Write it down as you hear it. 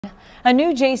A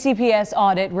new JCPS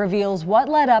audit reveals what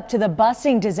led up to the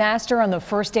busing disaster on the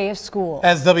first day of school.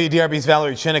 As WDRB's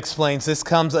Valerie Chin explains, this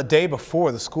comes a day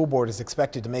before the school board is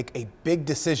expected to make a big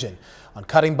decision on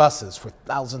cutting buses for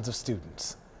thousands of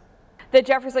students. The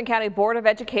Jefferson County Board of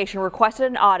Education requested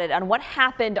an audit on what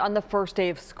happened on the first day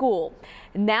of school.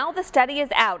 Now the study is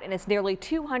out and it's nearly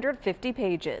 250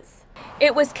 pages.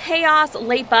 It was chaos,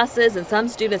 late buses, and some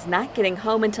students not getting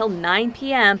home until 9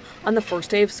 p.m. on the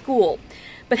first day of school.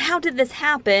 But how did this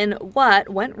happen? What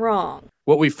went wrong?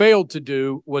 What we failed to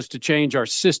do was to change our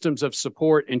systems of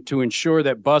support and to ensure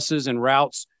that buses and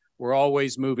routes were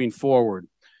always moving forward.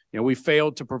 We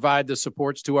failed to provide the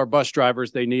supports to our bus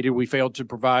drivers they needed. We failed to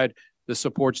provide the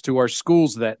supports to our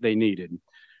schools that they needed.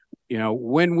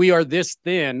 When we are this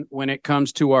thin, when it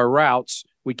comes to our routes,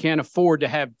 we can't afford to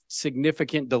have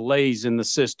significant delays in the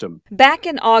system. Back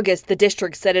in August, the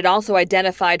district said it also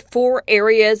identified 4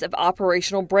 areas of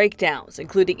operational breakdowns,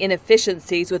 including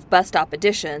inefficiencies with bus stop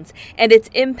additions and its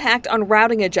impact on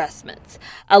routing adjustments,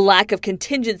 a lack of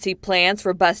contingency plans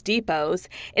for bus depots,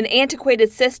 an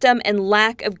antiquated system, and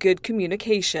lack of good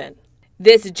communication.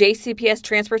 This JCPS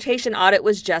transportation audit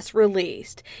was just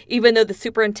released. Even though the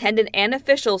superintendent and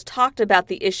officials talked about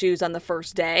the issues on the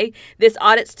first day, this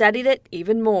audit studied it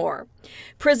even more.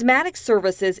 Prismatic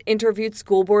Services interviewed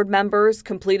school board members,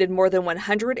 completed more than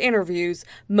 100 interviews,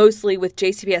 mostly with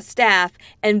JCPS staff,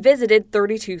 and visited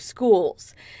 32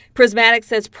 schools. Prismatic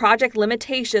says project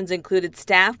limitations included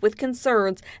staff with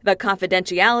concerns about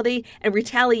confidentiality and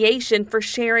retaliation for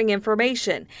sharing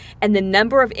information, and the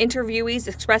number of interviewees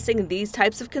expressing these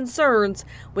types of concerns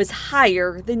was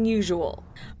higher than usual.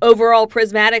 Overall,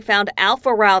 Prismatic found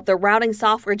Alpha Route, the routing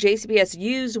software JCPS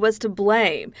used, was to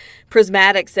blame.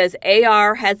 Prismatic says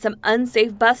AR had some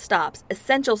unsafe bus stops.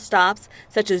 Essential stops,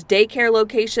 such as daycare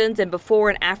locations and before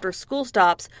and after school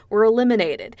stops, were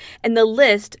eliminated, and the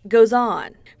list goes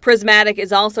on. Prismatic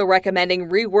is also recommending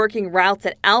reworking routes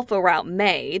that Alpha Route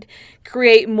made,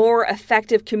 create more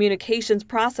effective communications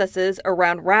processes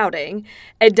around routing,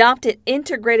 adopt an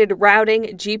integrated routing,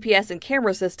 GPS, and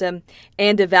camera system,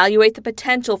 and evaluate the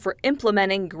potential for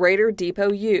implementing greater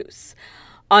depot use.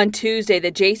 On Tuesday,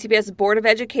 the JCPS Board of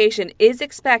Education is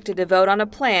expected to vote on a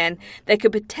plan that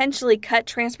could potentially cut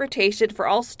transportation for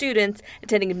all students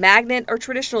attending magnet or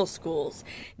traditional schools.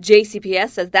 JCPS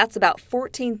says that's about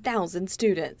 14,000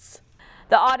 students.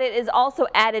 The audit is also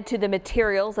added to the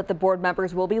materials that the board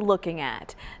members will be looking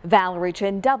at. Valerie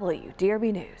Chin,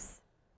 WDRB News.